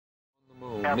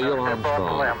Neil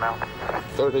Armstrong,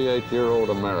 38-year-old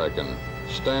American,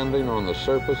 standing on the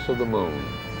surface of the moon.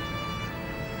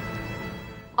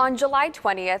 On July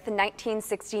 20th,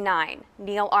 1969,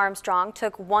 Neil Armstrong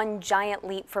took one giant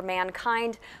leap for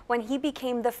mankind when he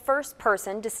became the first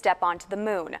person to step onto the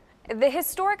moon. The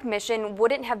historic mission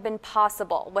wouldn't have been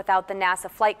possible without the NASA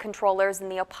flight controllers in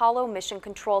the Apollo Mission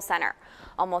Control Center,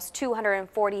 almost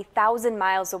 240,000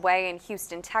 miles away in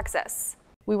Houston, Texas.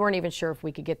 We weren't even sure if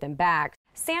we could get them back.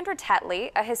 Sandra Tetley,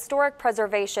 a historic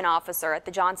preservation officer at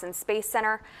the Johnson Space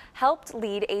Center, helped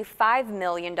lead a $5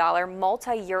 million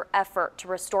multi-year effort to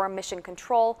restore mission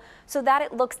control so that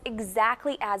it looks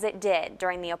exactly as it did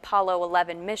during the Apollo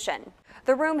 11 mission.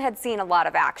 The room had seen a lot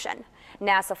of action.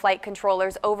 NASA flight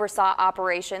controllers oversaw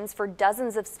operations for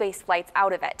dozens of space flights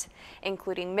out of it,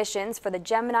 including missions for the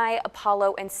Gemini,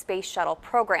 Apollo, and Space Shuttle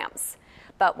programs.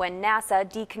 But when NASA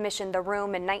decommissioned the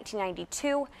room in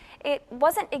 1992, it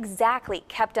wasn't exactly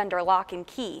kept under lock and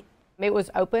key. It was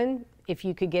open. If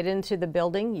you could get into the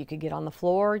building, you could get on the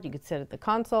floor, you could sit at the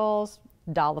consoles,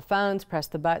 dial the phones, press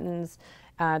the buttons.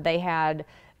 They had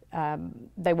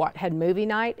movie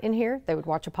night in here. They would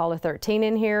watch Apollo 13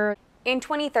 in here. In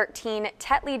 2013,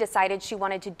 Tetley decided she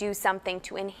wanted to do something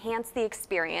to enhance the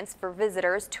experience for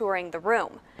visitors touring the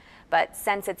room. But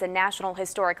since it's a National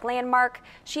Historic Landmark,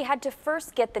 she had to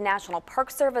first get the National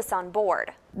Park Service on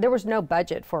board. There was no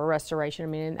budget for a restoration. I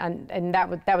mean, and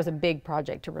that was a big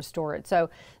project to restore it. So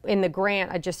in the grant,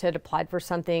 I just had applied for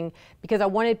something because I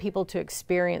wanted people to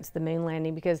experience the moon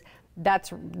landing, because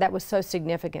that was so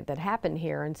significant that happened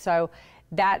here. And so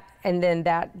that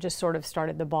just sort of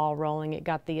started the ball rolling. It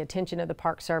got the attention of the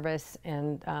Park Service,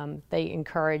 and they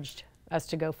encouraged us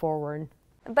to go forward.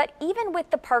 But even with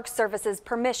the Park Service's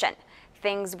permission,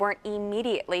 things weren't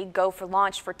immediately go for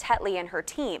launch for Tetley and her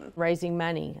team. Raising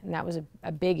money, and that was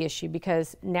a big issue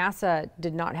because NASA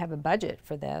did not have a budget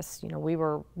for this. You know,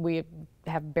 we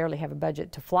barely have a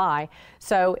budget to fly,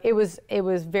 so it was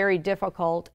very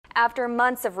difficult. After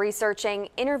months of researching,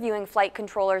 interviewing flight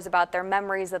controllers about their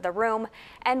memories of the room,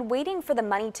 and waiting for the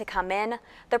money to come in,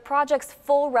 the project's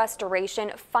full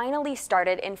restoration finally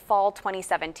started in fall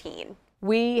 2017.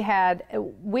 We had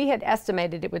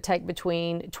estimated it would take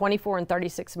between 24 and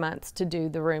 36 months to do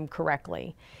the room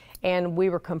correctly, and we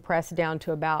were compressed down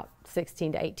to about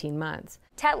 16 to 18 months.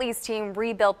 Tetley's team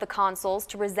rebuilt the consoles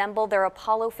to resemble their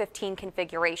Apollo 15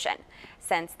 configuration,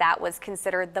 since that was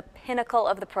considered the pinnacle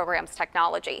of the program's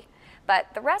technology. But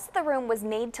the rest of the room was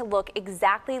made to look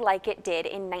exactly like it did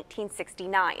in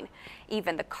 1969,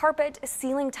 even the carpet,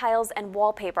 ceiling tiles, and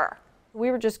wallpaper.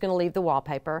 We were just going to leave the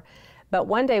wallpaper. But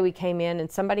one day we came in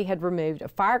and somebody had removed a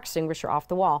fire extinguisher off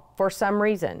the wall for some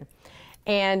reason.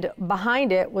 And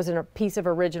behind it was a piece of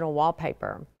original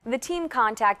wallpaper. The team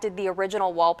contacted the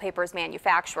original wallpaper's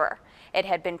manufacturer. It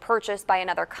had been purchased by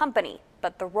another company,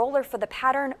 but the roller for the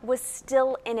pattern was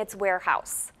still in its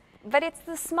warehouse. But it's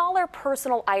the smaller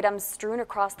personal items strewn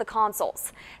across the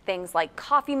consoles, things like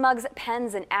coffee mugs,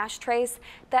 pens, and ashtrays,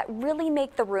 that really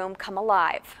make the room come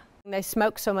alive. They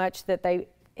smoke so much that they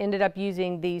ended up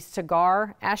using these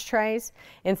cigar ashtrays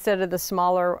instead of the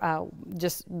smaller,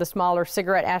 just the smaller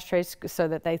cigarette ashtrays, so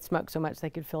that they smoked so much they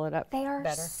could fill it up. They are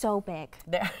better. So big.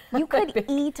 You could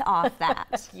eat off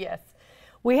that. Yes.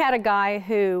 We had a guy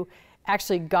who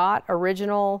actually got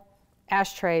original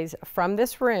ashtrays from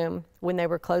this room when they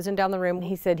were closing down the room.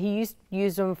 He said he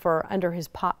used them for under his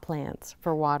pot plants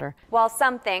for water. While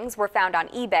some things were found on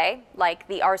eBay, like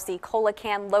the RC Cola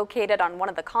can located on one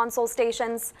of the console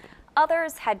stations,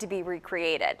 others had to be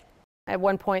recreated. At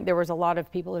one point, there was a lot of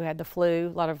people who had the flu,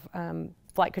 a lot of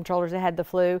flight controllers that had the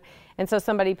flu, and so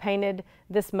somebody painted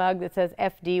this mug that says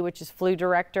FD, which is Flu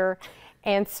Director,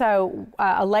 and so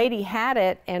a lady had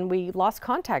it, and we lost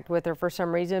contact with her for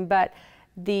some reason, but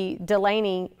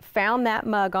Delaney found that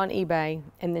mug on eBay,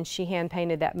 and then she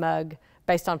hand-painted that mug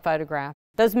based on photograph.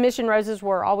 Those mission roses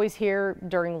were always here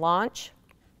during launch,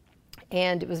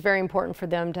 and it was very important for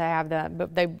them to have that,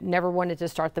 but they never wanted to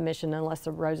start the mission unless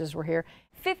the roses were here.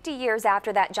 50 years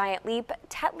after that giant leap,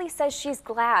 Tetley says she's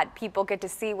glad people get to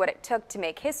see what it took to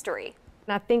make history.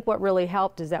 And I think what really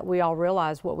helped is that we all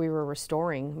realized what we were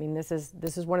restoring. I mean, this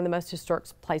is one of the most historic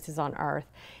places on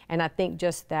Earth, and I think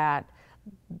just that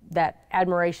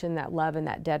admiration, that love, and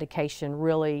that dedication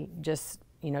really just,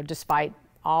 you know, despite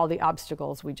all the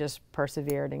obstacles, we just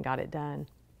persevered and got it done.